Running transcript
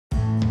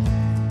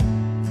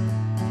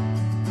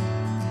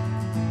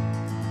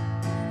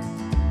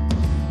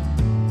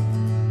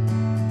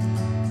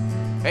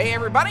Hey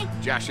everybody,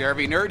 Josh the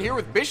RV Nerd here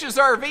with Bish's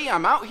RV.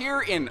 I'm out here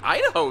in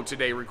Idaho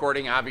today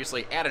recording,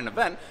 obviously, at an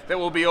event that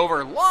will be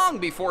over long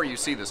before you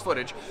see this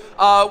footage,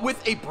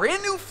 with a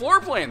brand new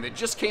floor plan that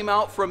just came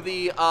out from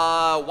the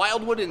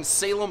Wildwood and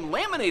Salem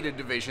laminated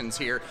divisions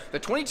here, the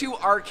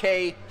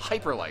 22RK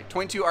Hyperlite,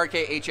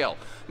 22RK HL.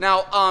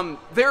 Now,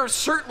 they're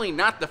certainly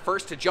not the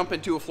first to jump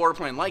into a floor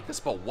plan like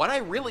this, but what I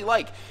really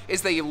like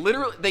is they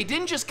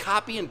didn't just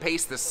copy and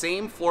paste the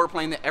same floor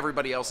plan that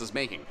everybody else is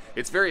making.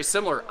 It's very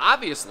similar,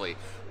 obviously,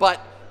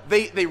 but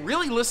they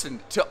really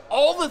listened to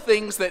all the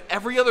things that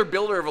every other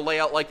builder of a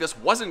layout like this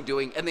wasn't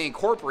doing, and they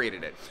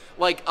incorporated it.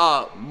 Like,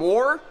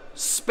 more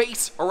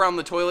space around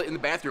the toilet in the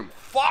bathroom,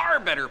 far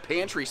better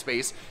pantry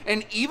space,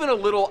 and even a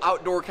little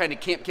outdoor kind of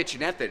camp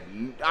kitchenette that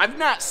I've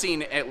not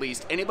seen, at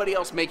least, anybody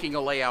else making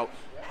a layout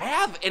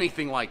have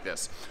anything like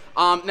this.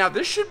 Now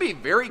this should be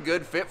very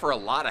good fit for a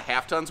lot of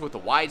half tons with the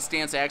wide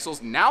stance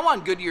axles, now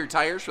on Goodyear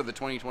tires for the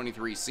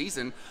 2023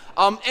 season,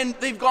 and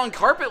they've gone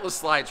carpetless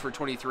slides for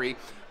 23.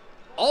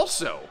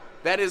 Also,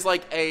 that is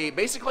like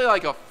basically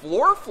like a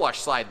floor flush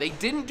slide. They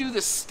didn't do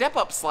the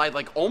step-up slide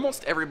like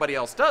almost everybody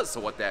else does. So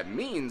what that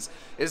means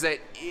is that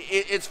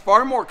it's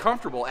far more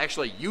comfortable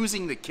actually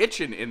using the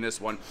kitchen in this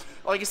one.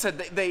 Like I said,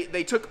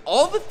 they took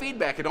all the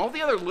feedback and all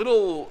the other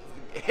little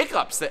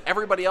hiccups that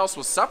everybody else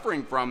was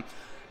suffering from,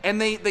 and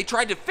they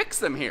tried to fix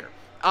them here.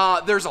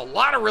 There's a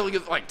lot of really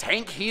good, like,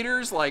 tank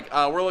heaters. Like,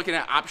 we're looking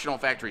at optional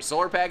factory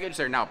solar package.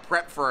 They're now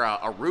prepped for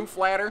a roof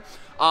ladder.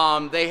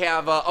 They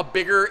have a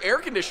bigger air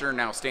conditioner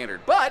now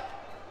standard, but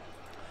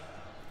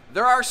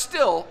there are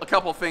still a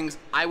couple things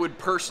I would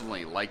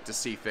personally like to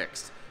see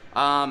fixed.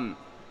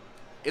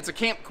 It's a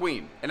Camp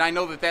Queen, and I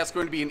know that that's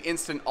going to be an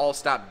instant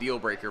all-stop deal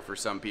breaker for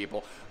some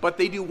people, but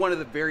they do one of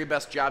the very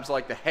best jobs,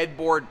 like the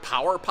headboard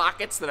power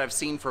pockets that I've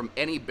seen from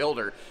any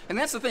builder. And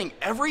that's the thing,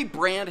 every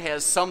brand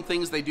has some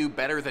things they do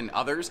better than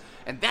others,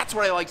 and that's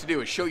what I like to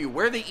do, is show you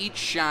where they each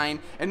shine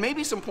and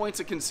maybe some points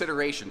of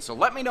consideration. So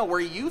let me know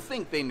where you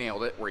think they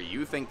nailed it, where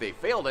you think they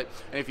failed it,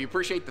 and if you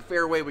appreciate the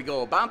fair way we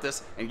go about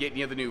this and getting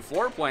you the new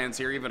floor plans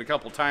here, even a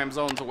couple time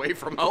zones away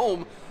from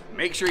home,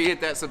 make sure you hit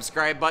that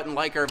subscribe button,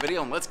 like our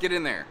video, and let's get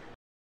in there.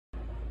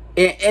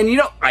 And you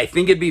know, I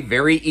think it'd be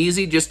very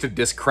easy just to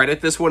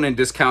discredit this one and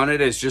discount it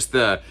as just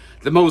the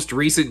most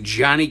recent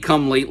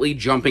Johnny-come-lately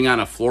jumping on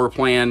a floor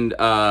plan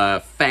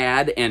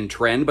fad and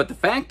trend. But the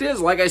fact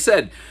is, like I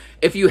said,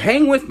 if you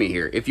hang with me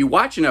here, if you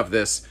watch enough of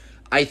this,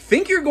 I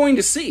think you're going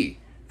to see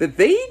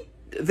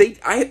that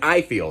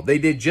I feel they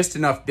did just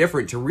enough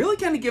different to really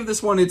kind of give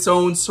this one its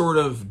own sort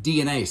of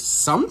DNA.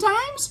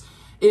 Sometimes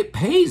it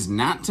pays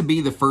not to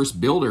be the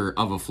first builder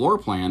of a floor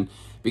plan,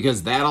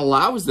 because that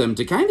allows them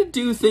to kind of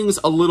do things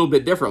a little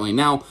bit differently.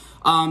 Now,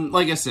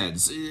 like I said,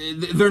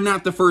 they're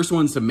not the first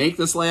ones to make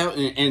this layout,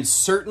 and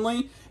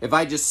certainly, if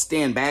I just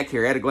stand back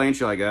here at a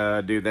glance, you're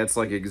like, dude, that's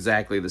like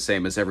exactly the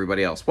same as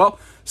everybody else. Well,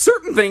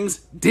 certain things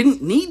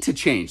didn't need to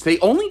change. They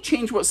only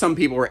changed what some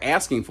people were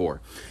asking for.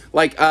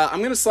 Like, I'm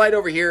going to slide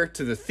over here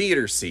to the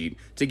theater seat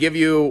to give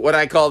you what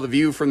I call the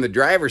view from the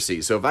driver's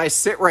seat. So if I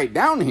sit right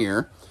down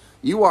here,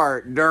 you are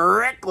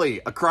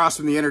directly across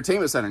from the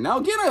entertainment center. Now,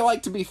 again, I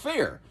like to be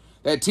fair.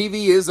 That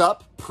TV is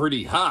up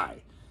pretty high,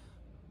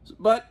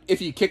 but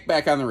if you kick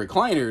back on the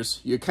recliners,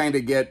 you kind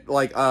of get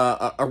like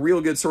a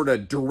real good sort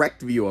of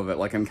direct view of it,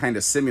 like I'm kind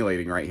of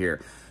simulating right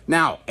here.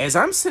 Now, as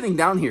I'm sitting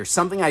down here,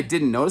 something I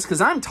didn't notice, because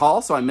I'm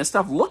tall, so I missed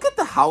stuff. Look at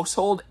the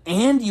household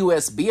and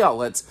USB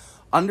outlets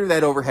under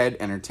that overhead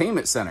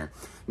entertainment center.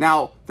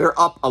 Now,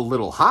 they're up a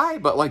little high,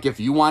 but like if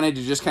you wanted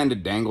to just kind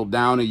of dangle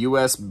down a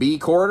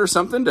USB cord or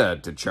something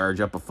to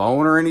charge up a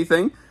phone or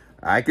anything,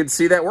 I could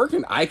see that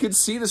working. I could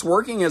see this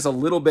working as a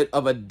little bit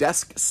of a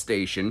desk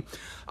station.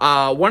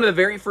 One of the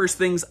very first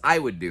things I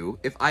would do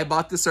if I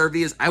bought this RV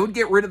is I would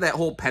get rid of that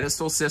whole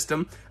pedestal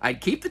system. I'd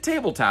keep the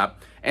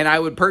tabletop, and I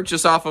would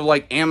purchase off of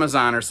like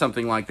Amazon or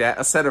something like that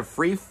a set of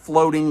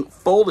free-floating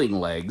folding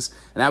legs,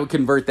 and I would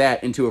convert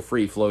that into a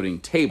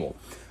free-floating table.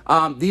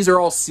 These are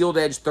all sealed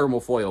edge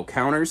thermal foil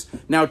counters.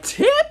 Now,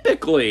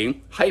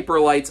 typically,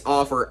 Hyperlites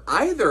offer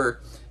either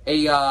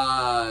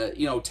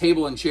a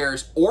table and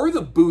chairs or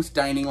the booth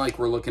dining like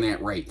we're looking at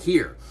right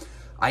here.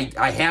 I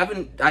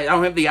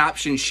don't have the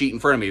option sheet in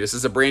front of me. This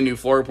is a brand new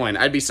floor plan.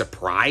 I'd be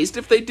surprised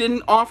if they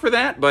didn't offer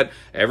that, but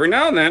every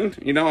now and then,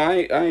 you know,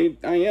 I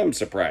am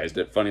surprised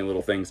at funny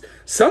little things.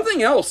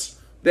 Something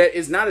else that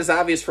is not as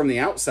obvious from the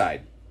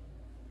outside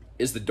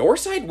is the door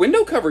side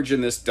window coverage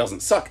in this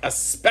doesn't suck,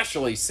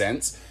 especially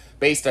since,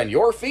 based on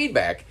your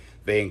feedback,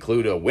 they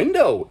include a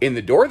window in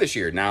the door this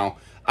year. Now,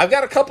 I've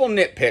got a couple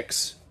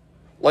nitpicks,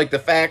 like the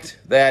fact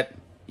that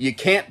you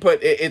can't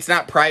put, it's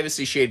not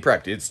privacy shade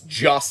prepped, it's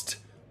just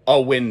a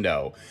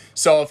window.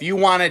 So if you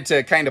wanted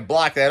to kind of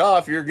block that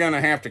off, you're going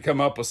to have to come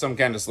up with some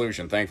kind of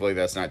solution. Thankfully,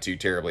 that's not too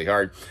terribly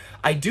hard.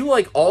 I do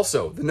like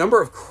also the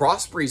number of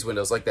cross breeze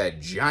windows, like that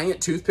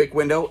giant toothpick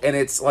window. And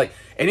it's like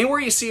anywhere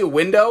you see a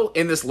window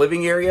in this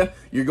living area,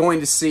 you're going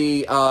to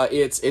see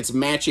its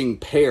matching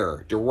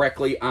pair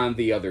directly on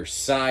the other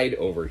side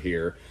over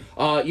here.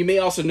 You may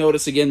also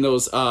notice again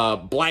those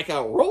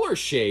blackout roller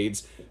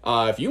shades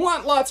If you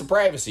want lots of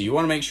privacy, you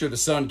want to make sure the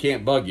sun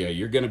can't bug you,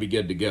 you're going to be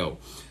good to go.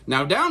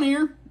 Now down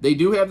here, they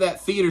do have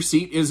that theater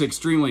seat. Is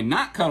extremely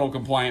not cuddle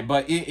compliant,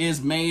 but it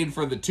is made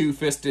for the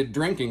two-fisted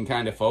drinking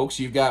kind of folks.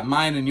 You've got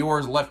mine and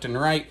yours left and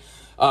right,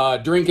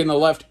 drinking the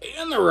left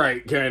and the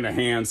right kind of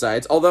hand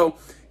sides. Although,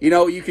 you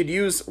know, you could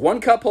use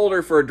one cup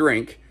holder for a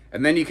drink,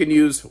 and then you can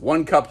use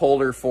one cup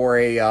holder for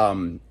a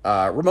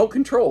remote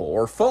control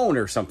or phone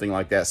or something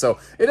like that. So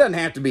it doesn't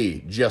have to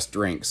be just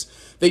drinks.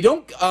 They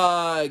don't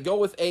go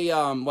with a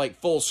like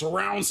full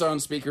surround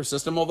sound speaker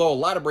system, although a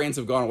lot of brands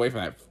have gone away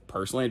from that.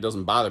 Personally, it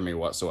doesn't bother me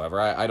whatsoever.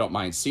 I don't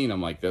mind seeing them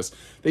like this.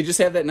 They just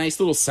have that nice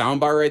little sound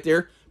bar right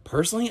there.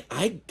 Personally,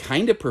 I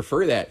kind of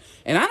prefer that.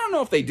 And I don't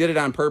know if they did it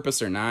on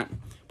purpose or not,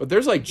 but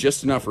there's like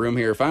just enough room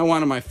here. If I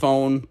wanted my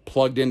phone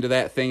plugged into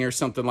that thing or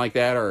something like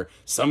that, or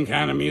some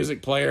kind of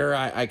music player,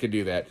 I could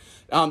do that.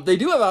 They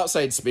do have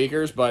outside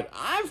speakers, but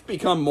I've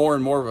become more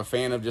and more of a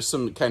fan of just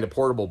some kind of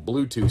portable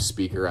Bluetooth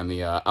speaker on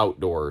the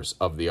outdoors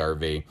of the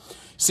RV.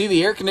 See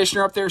the air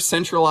conditioner up there,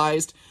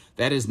 centralized?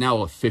 That is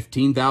now a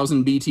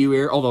 15,000 BTU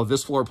air, although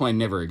this floor plan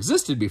never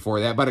existed before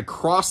that, but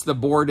across the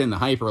board in the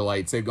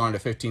Hyperlites, they've gone to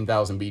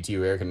 15,000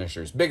 BTU air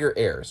conditioners, bigger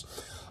airs.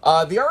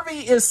 The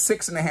RV is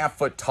 6.5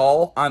 foot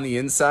tall on the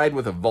inside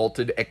with a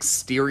vaulted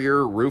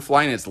exterior roof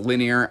line. It's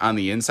linear on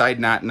the inside,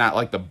 not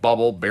like the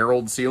bubble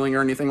barreled ceiling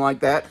or anything like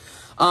that.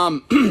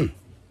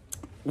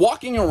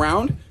 Walking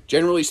around,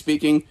 generally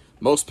speaking,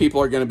 most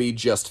people are going to be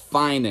just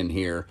fine in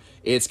here.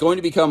 It's going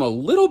to become a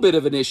little bit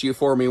of an issue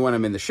for me when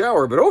I'm in the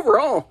shower, but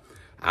overall,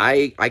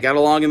 I got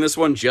along in this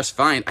one just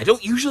fine. I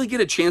don't usually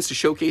get a chance to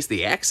showcase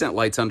the accent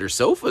lights under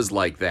sofas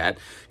like that,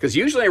 because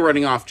usually I'm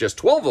running off just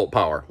 12-volt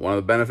power. One of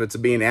the benefits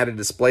of being added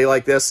display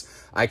like this,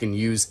 I can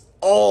use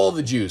all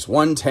the juice,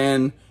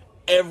 110,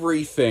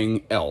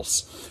 everything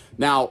else.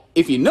 Now,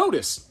 if you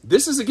notice,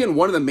 this is, again,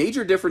 one of the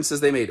major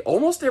differences they made.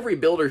 Almost every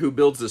builder who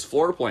builds this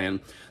floor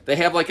plan, they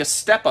have like a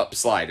step-up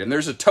slide, and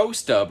there's a toe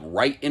stub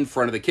right in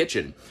front of the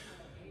kitchen.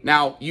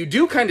 Now, you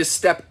do kind of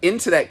step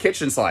into that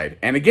kitchen slide.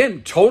 And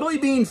again, totally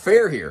being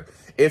fair here.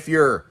 If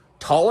you're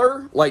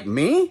taller like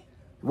me,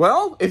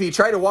 well, if you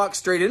try to walk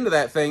straight into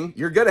that thing,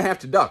 you're going to have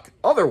to duck.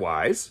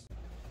 Otherwise,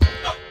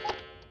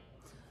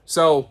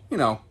 so, you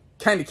know,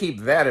 kind of keep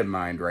that in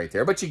mind right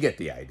there. But you get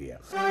the idea.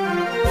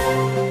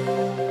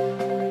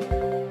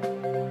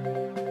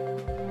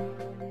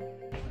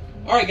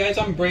 All right, guys,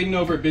 I'm Braden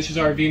over at Bish's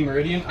RV in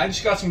Meridian. I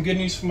just got some good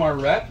news from our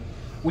rep.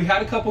 We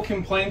had a couple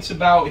complaints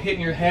about hitting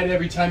your head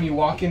every time you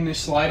walk in this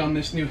slide on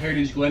this new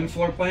Heritage Glen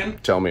floor plan.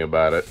 Tell me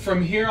about it.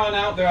 From here on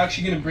out, they're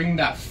actually going to bring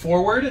that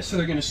forward. So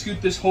they're going to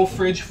scoot this whole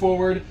fridge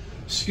forward,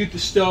 scoot the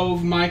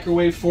stove,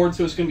 microwave forward,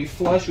 so it's going to be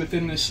flush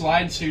within this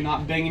slide so you're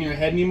not banging your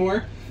head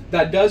anymore.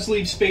 That does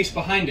leave space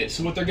behind it.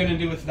 So what they're going to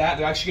do with that,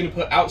 they're actually going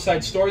to put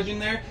outside storage in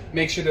there,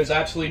 make sure there's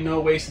absolutely no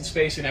wasted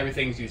space and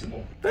everything's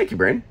usable. Thank you,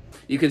 Braden.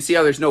 You can see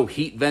how there's no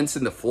heat vents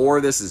in the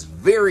floor. This is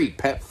very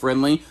pet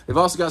friendly. They've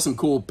also got some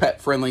cool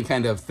pet friendly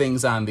kind of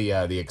things on the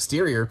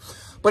exterior.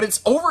 But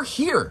it's over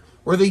here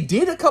where they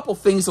did a couple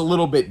things a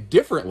little bit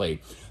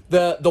differently.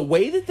 The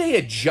way that they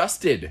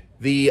adjusted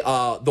the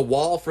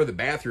wall for the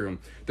bathroom,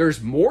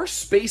 there's more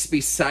space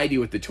beside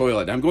you with the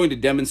toilet. I'm going to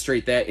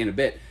demonstrate that in a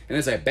bit. And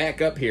as I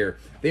back up here,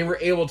 they were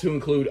able to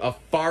include a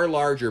far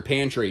larger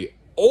pantry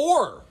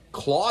or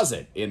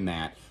closet in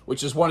that,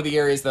 which is one of the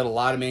areas that a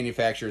lot of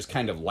manufacturers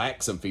kind of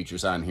lack some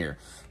features on here.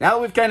 Now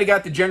that we've kind of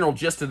got the general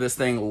gist of this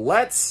thing,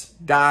 let's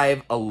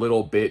dive a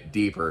little bit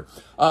deeper.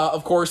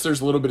 Of course,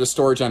 there's a little bit of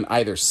storage on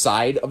either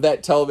side of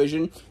that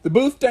television. The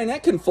booth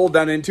dinette can fold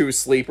down into a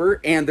sleeper,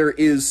 and there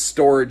is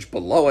storage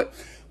below it.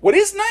 What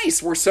is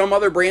nice, where some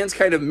other brands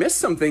kind of missed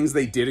some things,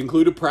 they did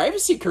include a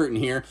privacy curtain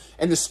here,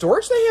 and the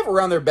storage they have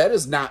around their bed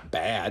is not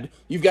bad.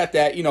 You've got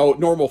that, you know,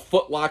 normal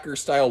Foot Locker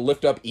style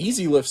lift-up,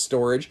 easy lift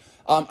storage.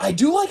 I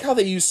do like how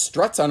they use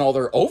struts on all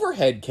their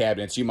overhead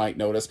cabinets, you might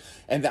notice,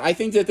 and I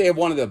think that they have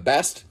one of the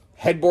best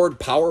headboard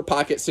power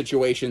pocket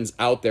situations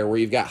out there, where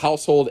you've got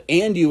household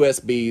and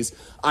USBs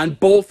on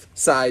both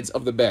sides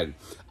of the bed.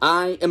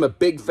 I am a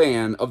big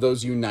fan of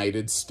those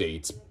United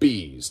States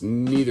Bs.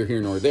 Neither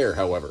here nor there,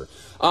 however.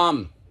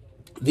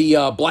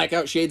 The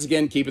blackout shades,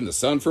 again, keeping the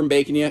sun from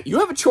baking you. You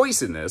have a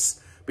choice in this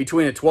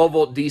between a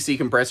 12-volt DC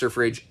compressor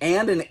fridge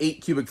and an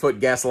 8 cubic foot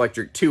gas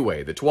electric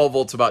two-way. The 12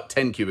 volt's about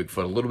 10 cubic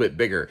foot, a little bit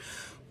bigger.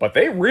 But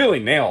they really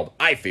nailed,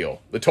 I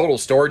feel, the total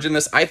storage in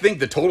this. I think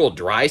the total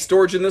dry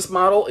storage in this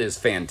model is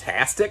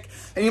fantastic.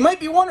 And you might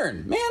be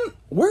wondering, man,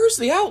 where's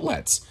the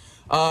outlets?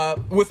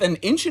 With an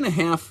 1.5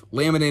 inch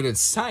laminated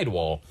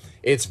sidewall,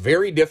 it's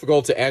very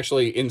difficult to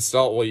actually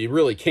install. Well, you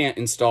really can't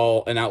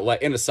install an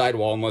outlet in a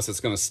sidewall unless it's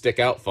going to stick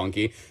out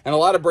funky. And a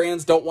lot of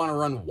brands don't want to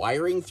run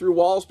wiring through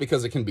walls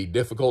because it can be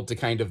difficult to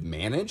kind of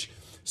manage.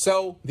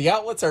 So the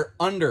outlets are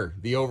under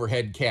the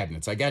overhead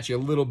cabinets. I got you a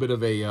little bit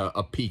of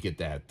a peek at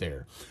that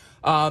there.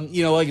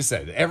 You know, like I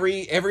said,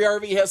 every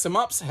RV has some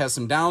ups, has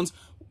some downs.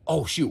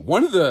 Oh, shoot.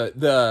 One of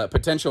the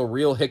potential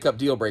real hiccup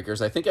deal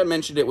breakers, I think I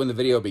mentioned it when the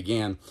video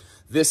began.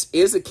 This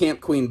is a Camp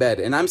Queen bed,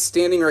 and I'm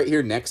standing right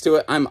here next to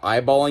it. I'm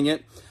eyeballing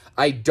it.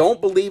 I don't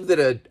believe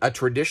that a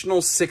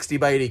traditional 60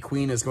 by 80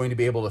 queen is going to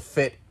be able to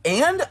fit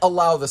and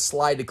allow the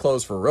slide to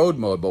close for road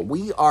mode, but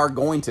we are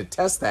going to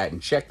test that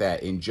and check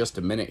that in just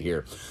a minute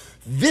here.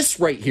 This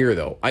right here,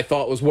 though, I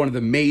thought was one of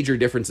the major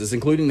differences,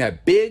 including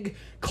that big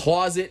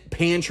closet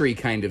pantry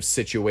kind of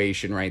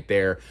situation right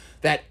there.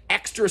 That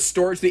extra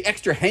storage, the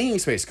extra hanging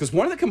space. Because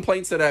one of the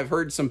complaints that I've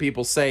heard some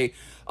people say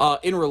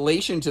in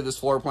relation to this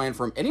floor plan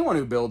from anyone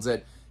who builds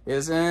it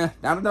is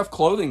not enough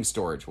clothing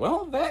storage.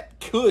 Well, that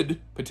could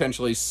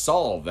potentially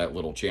solve that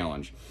little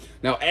challenge.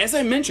 Now, as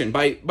I mentioned,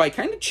 by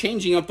kind of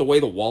changing up the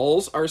way the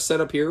walls are set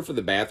up here for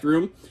the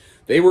bathroom,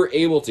 they were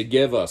able to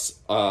give us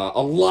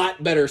a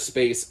lot better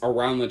space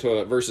around the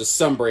toilet versus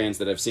some brands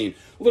that I've seen.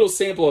 A little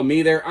sample of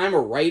me there. I'm a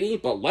righty,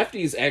 but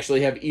lefties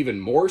actually have even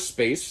more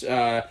space.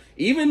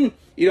 Even,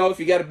 you know, if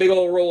you got a big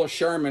old roll of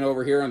Charmin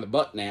over here on the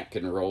butt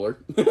napkin roller.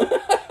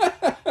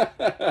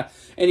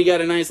 And you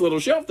got a nice little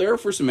shelf there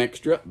for some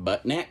extra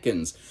butt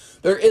napkins.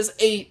 There is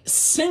a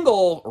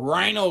single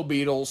Rhino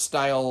Beetle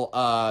style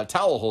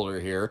towel holder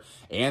here,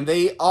 and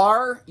they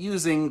are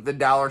using the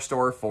dollar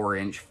store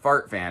 4-inch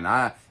fart fan.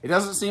 It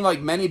doesn't seem like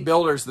many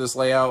builders this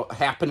layout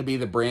happen to be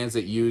the brands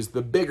that use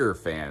the bigger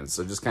fans,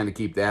 so just kind of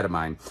keep that in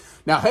mind.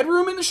 Now,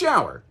 headroom in the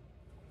shower.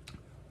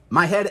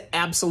 My head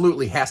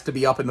absolutely has to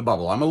be up in the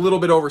bubble. I'm a little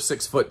bit over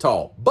 6 foot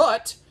tall,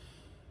 but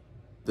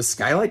the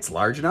skylight's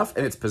large enough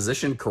and it's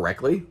positioned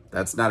correctly.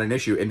 That's not an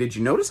issue. And did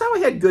you notice how I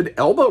had good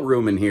elbow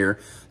room in here?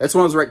 That's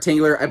one of those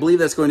rectangular. I believe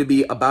that's going to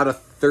be about a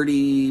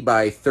 30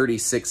 by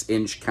 36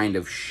 inch kind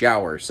of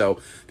shower. So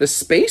the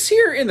space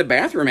here in the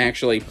bathroom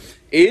actually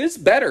is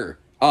better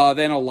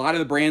than a lot of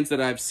the brands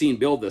that I've seen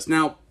build this.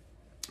 Now,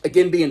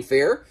 again, being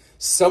fair,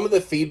 some of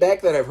the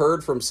feedback that I've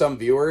heard from some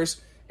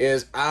viewers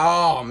is,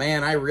 oh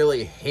man, I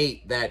really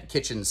hate that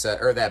kitchen set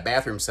or that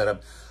bathroom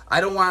setup. I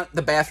don't want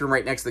the bathroom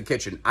right next to the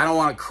kitchen. I don't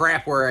want to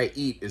crap where I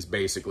eat is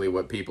basically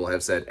what people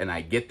have said. And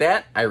I get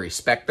that. I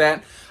respect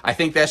that. I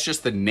think that's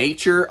just the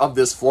nature of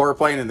this floor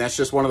plan. And that's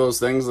just one of those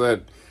things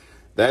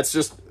that's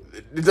just,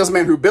 it doesn't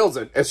matter who builds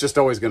it. It's just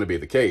always going to be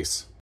the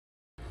case.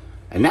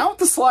 And now with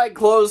the slide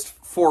closed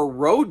for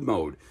road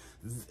mode,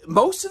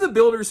 most of the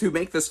builders who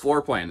make this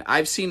floor plan,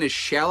 I've seen as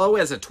shallow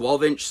as a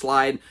 12-inch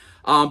slide,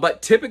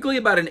 but typically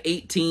about an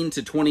 18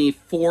 to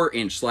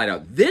 24-inch slide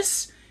out.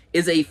 This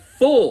is a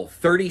full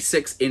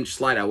 36-inch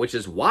slide out, which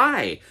is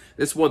why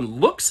this one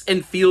looks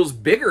and feels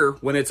bigger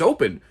when it's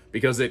open,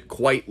 because it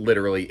quite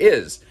literally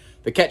is.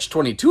 The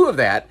catch-22 of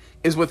that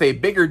is with a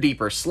bigger,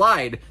 deeper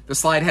slide, the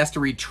slide has to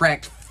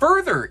retract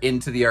further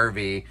into the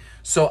RV,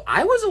 so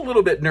I was a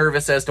little bit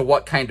nervous as to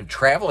what kind of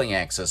traveling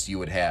access you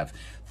would have.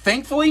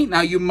 Thankfully,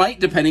 now you might,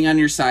 depending on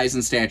your size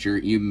and stature,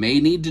 you may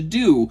need to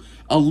do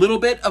a little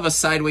bit of a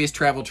sideways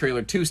travel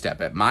trailer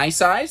two-step. At my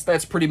size,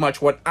 that's pretty much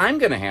what I'm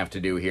going to have to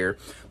do here.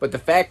 But the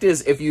fact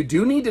is, if you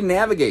do need to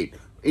navigate,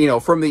 you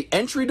know, from the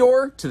entry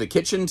door to the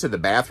kitchen to the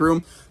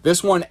bathroom,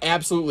 this one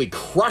absolutely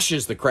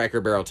crushes the Cracker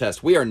Barrel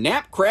test. We are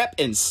nap, crap,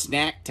 and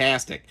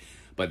snack-tastic.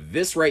 But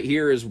this right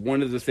here is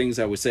one of the things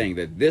I was saying,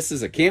 that this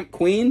is a camp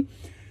queen,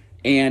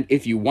 and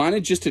if you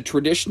wanted just a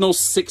traditional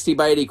 60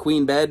 by 80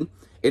 queen bed,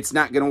 it's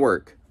not going to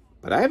work.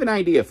 But I have an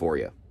idea for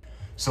you.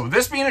 So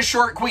this being a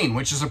short queen,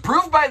 which is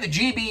approved by the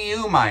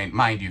GBU,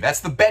 mind you,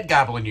 that's the Bed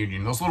Goblin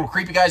Union. Those little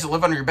creepy guys that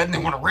live under your bed and they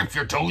want to rip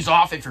your toes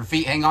off if your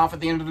feet hang off at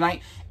the end of the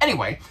night.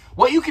 Anyway,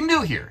 what you can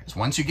do here is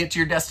once you get to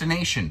your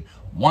destination,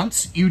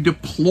 once you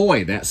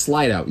deploy that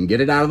slide out and get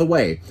it out of the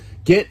way,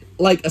 get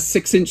like a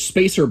 6-inch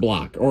spacer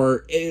block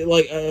or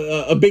like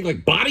a big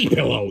like body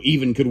pillow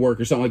even could work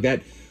or something like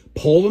that.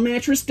 Pull the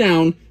mattress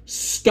down,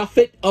 stuff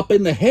it up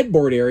in the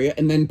headboard area,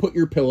 and then put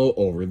your pillow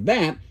over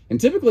that. And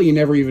typically you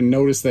never even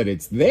notice that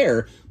it's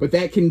there, but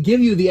that can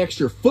give you the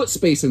extra foot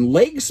space and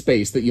leg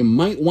space that you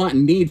might want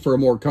and need for a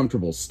more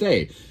comfortable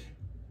stay.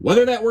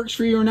 Whether that works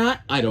for you or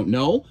not, I don't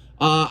know.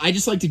 I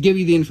just like to give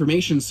you the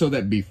information so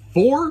that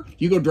before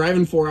you go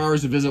driving 4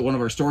 hours to visit one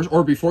of our stores,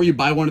 or before you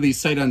buy one of these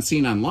sight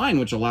unseen online,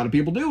 which a lot of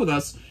people do with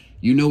us,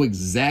 you know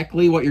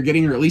exactly what you're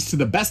getting, or at least to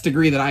the best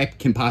degree that I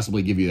can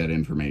possibly give you that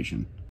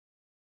information.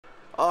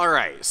 All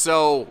right,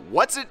 so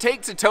what's it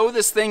take to tow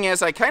this thing?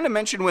 As I kind of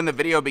mentioned when the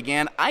video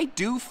began, I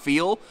do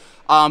feel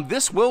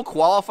this will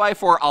qualify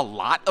for a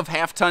lot of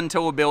half-ton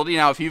towability.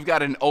 Now, if you've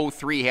got an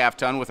 03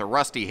 half-ton with a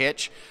rusty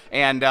hitch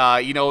and,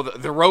 you know,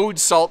 the road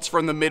salts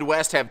from the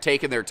Midwest have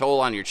taken their toll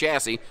on your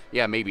chassis,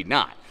 yeah, maybe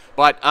not.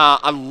 But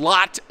a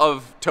lot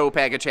of tow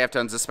package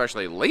half-tons,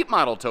 especially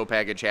late-model tow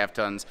package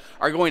half-tons,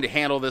 are going to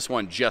handle this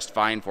one just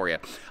fine for you.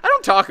 I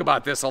don't talk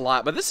about this a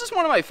lot, but this is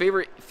one of my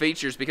favorite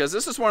features because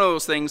this is one of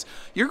those things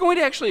you're going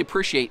to actually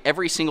appreciate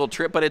every single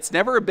trip, but it's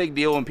never a big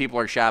deal when people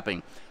are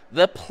shopping.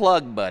 The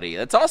plug buddy.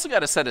 It's also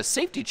got a set of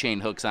safety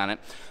chain hooks on it.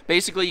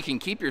 Basically, you can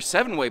keep your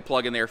 7-way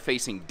plug in there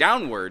facing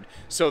downward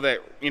so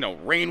that, you know,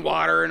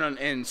 rainwater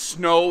and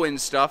snow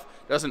and stuff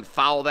doesn't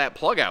foul that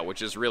plug out,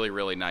 which is really,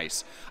 really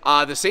nice.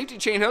 The safety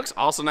chain hooks,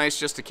 also nice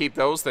just to keep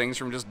those things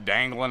from just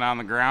dangling on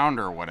the ground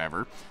or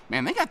whatever.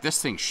 Man, they got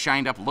this thing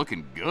shined up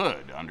looking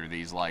good under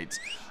these lights.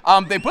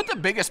 They put the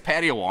biggest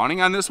patio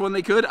awning on this one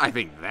they could. I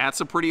think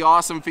that's a pretty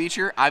awesome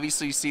feature.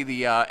 Obviously, you see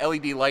the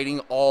LED lighting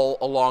all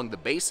along the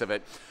base of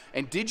it.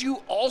 And did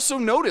you also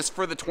notice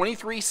for the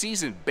 23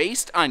 season,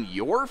 based on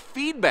your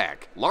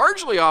feedback,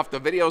 largely off the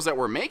videos that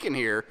we're making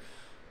here,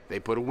 they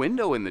put a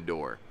window in the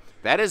door?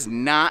 That is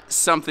not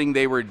something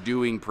they were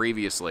doing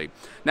previously.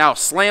 Now,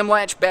 slam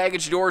latch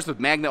baggage doors with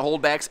magnet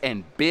holdbacks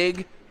and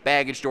big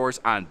baggage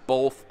doors on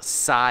both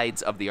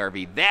sides of the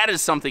RV. That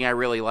is something I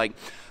really like.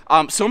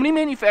 So many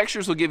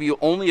manufacturers will give you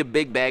only a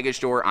big baggage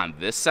door on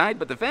this side,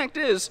 but the fact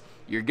is,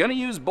 you're going to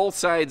use both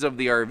sides of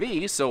the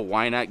RV, so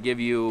why not give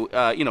you,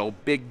 you know,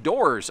 big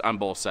doors on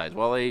both sides?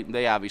 Well,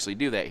 they obviously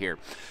do that here.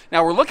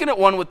 Now, we're looking at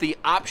one with the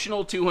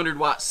optional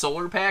 200-watt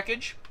solar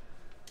package,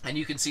 and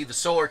you can see the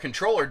solar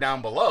controller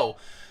down below.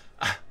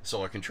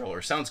 Solar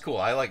controller sounds cool.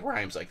 I like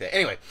rhymes like that.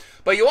 Anyway,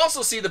 but you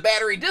also see the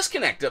battery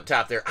disconnect up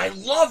top there. I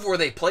love where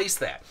they place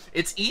that.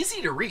 It's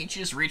easy to reach.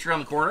 You just reach around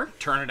the corner,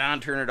 turn it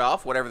on, turn it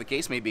off, whatever the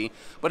case may be.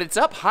 But it's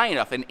up high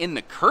enough, and in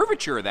the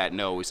curvature of that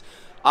nose,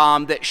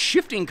 that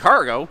shifting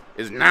cargo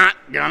is not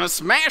gonna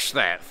smash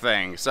that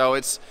thing. So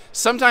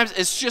sometimes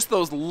it's just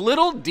those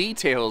little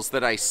details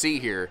that I see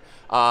here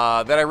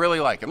that I really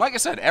like. And like I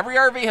said, every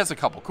RV has a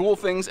couple cool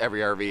things.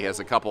 Every RV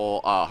has a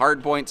couple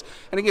hard points.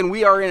 And again,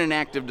 we are in an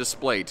active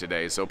display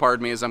today, so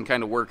pardon me as I'm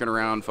kind of working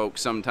around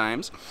folks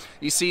sometimes.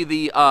 You see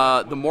the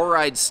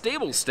MORryde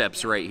stable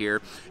steps right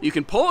here. You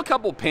can pull a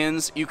couple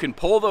pins. You can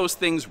pull those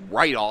things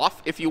right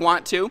off if you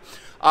want to.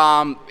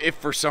 If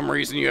for some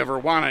reason you ever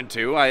wanted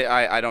to.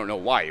 I don't know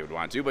why you would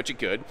want to, but you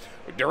could.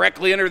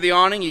 Directly under the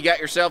awning, you got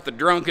yourself the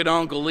drunken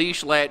uncle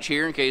leash latch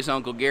here in case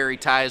Uncle Gary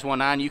ties one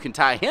on. You can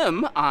tie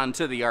him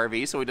onto the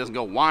RV so he doesn't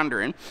go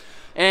wandering.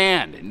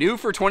 And new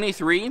for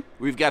 23,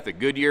 we've got the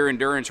Goodyear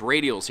Endurance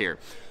radials here.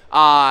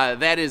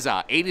 That is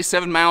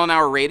 87 mile an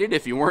hour rated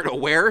if you weren't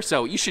aware,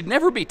 so you should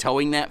never be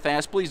towing that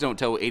fast. Please don't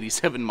tow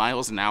 87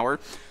 miles an hour.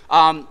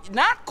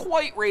 Not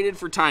quite rated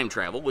for time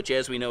travel, which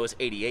as we know is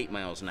 88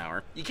 miles an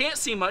hour. You can't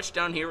see much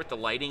down here with the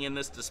lighting in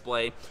this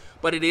display,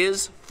 but it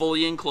is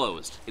fully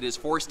enclosed. It is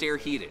forced air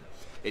heated.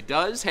 It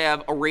does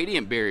have a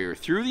radiant barrier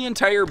through the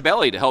entire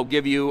belly to help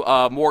give you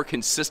more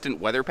consistent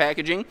weather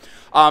packaging.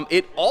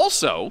 It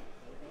also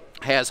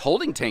has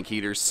holding tank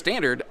heaters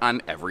standard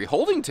on every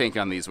holding tank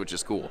on these, which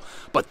is cool.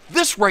 But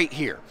this right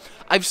here,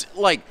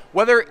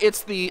 whether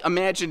it's the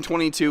Imagine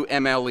 22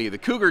 MLE, the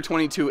Cougar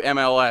 22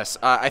 MLS,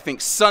 I think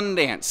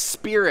Sundance,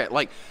 Spirit,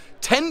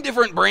 10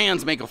 different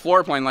brands make a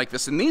floor plan like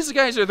this, and these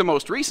guys are the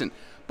most recent.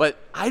 But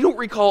I don't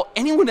recall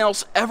anyone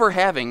else ever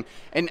having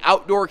an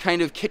outdoor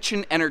kind of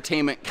kitchen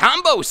entertainment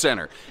combo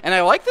center. And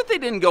I like that they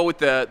didn't go with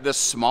the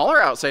smaller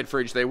outside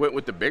fridge. They went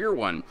with the bigger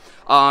one.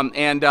 You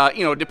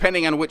know,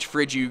 depending on which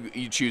fridge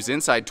you choose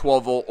inside,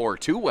 12-volt or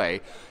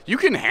two-way, you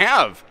can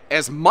have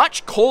as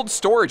much cold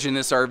storage in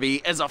this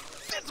RV as a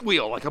fifth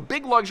wheel, like a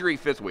big luxury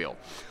fifth wheel.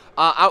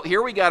 Out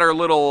here we got our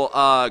little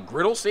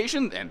griddle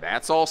station, and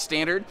that's all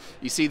standard.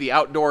 You see the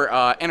outdoor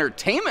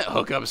entertainment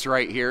hookups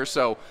right here,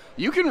 so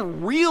you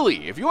can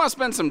really, if you want to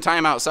spend some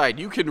time outside,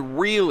 you can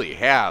really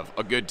have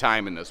a good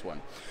time in this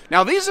one.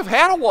 Now, these have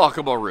had a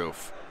walkable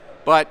roof,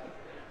 but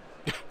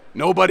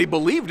nobody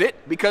believed it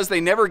because they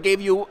never gave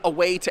you a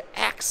way to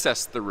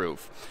access the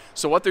roof.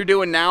 So what they're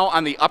doing now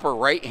on the upper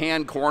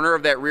right-hand corner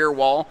of that rear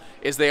wall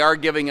is they are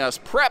giving us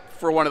prep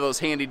for one of those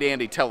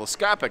handy-dandy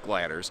telescopic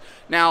ladders.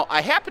 Now,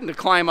 I happen to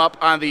climb up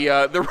on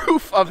the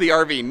roof of the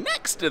RV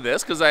next to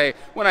this because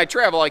when I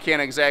travel, I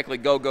can't exactly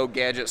go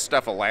gadget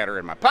stuff a ladder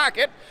in my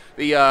pocket.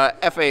 The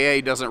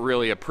FAA doesn't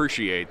really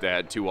appreciate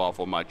that too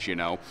awful much, you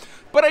know.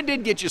 But I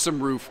did get you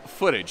some roof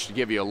footage to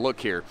give you a look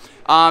here.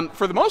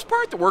 For the most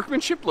part, the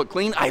workmanship looked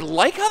clean. I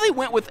like how they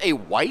went with a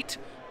white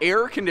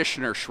air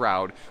conditioner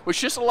shroud, which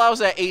just allows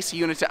that AC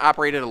unit to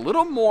operate at a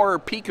little more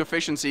peak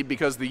efficiency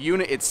because the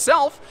unit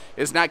itself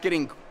is not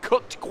getting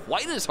cooked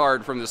quite as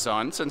hard from the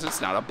sun since it's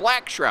not a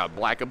black shroud.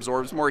 Black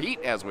absorbs more heat,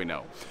 as we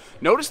know.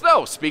 Notice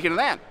though, speaking of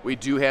that, we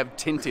do have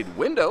tinted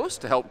windows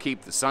to help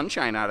keep the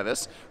sunshine out of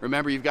this.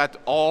 Remember, you've got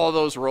all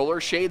those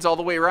roller shades all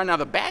the way around. Now,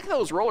 the back of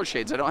those roller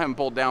shades, I don't have them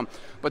pulled down,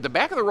 but the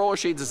back of the roller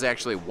shades is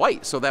actually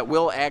white, so that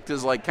will act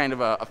as like kind of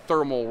a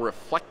thermal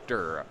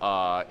reflector,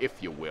 if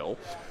you will.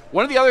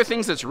 One of the other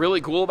things that's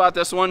really cool about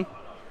this one,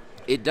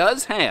 it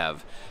does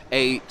have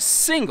a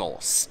single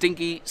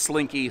stinky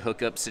slinky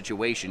hookup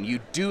situation. You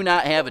do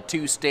not have a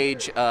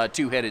two-stage,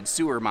 two-headed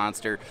sewer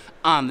monster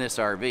on this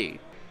RV.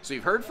 So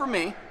you've heard from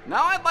me.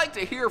 Now I'd like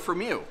to hear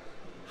from you.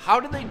 How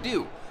did they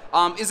do?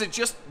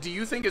 Do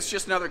you think it's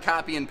just another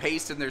copy and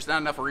paste and there's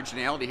not enough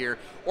originality here?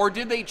 Or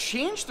did they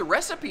change the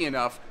recipe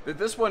enough that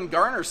this one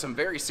garners some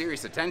very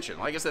serious attention?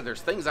 Like I said,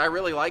 there's things I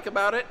really like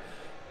about it,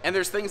 and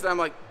there's things that I'm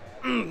like,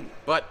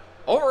 but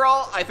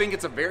Overall, I think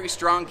it's a very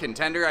strong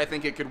contender. I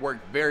think it could work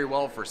very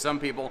well for some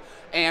people.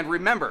 And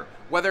remember,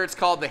 whether it's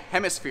called the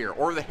Hemisphere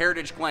or the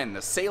Heritage Glen,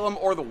 the Salem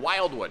or the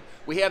Wildwood,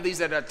 we have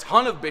these at a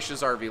ton of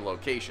Bish's RV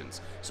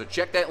locations. So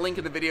check that link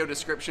in the video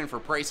description for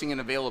pricing and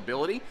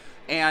availability.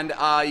 And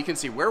you can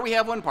see where we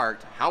have one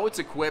parked, how it's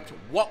equipped,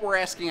 what we're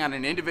asking on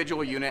an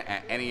individual unit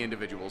at any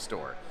individual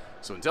store.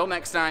 So until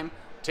next time,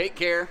 take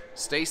care,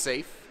 stay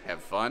safe,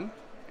 have fun,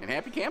 and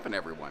happy camping,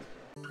 everyone.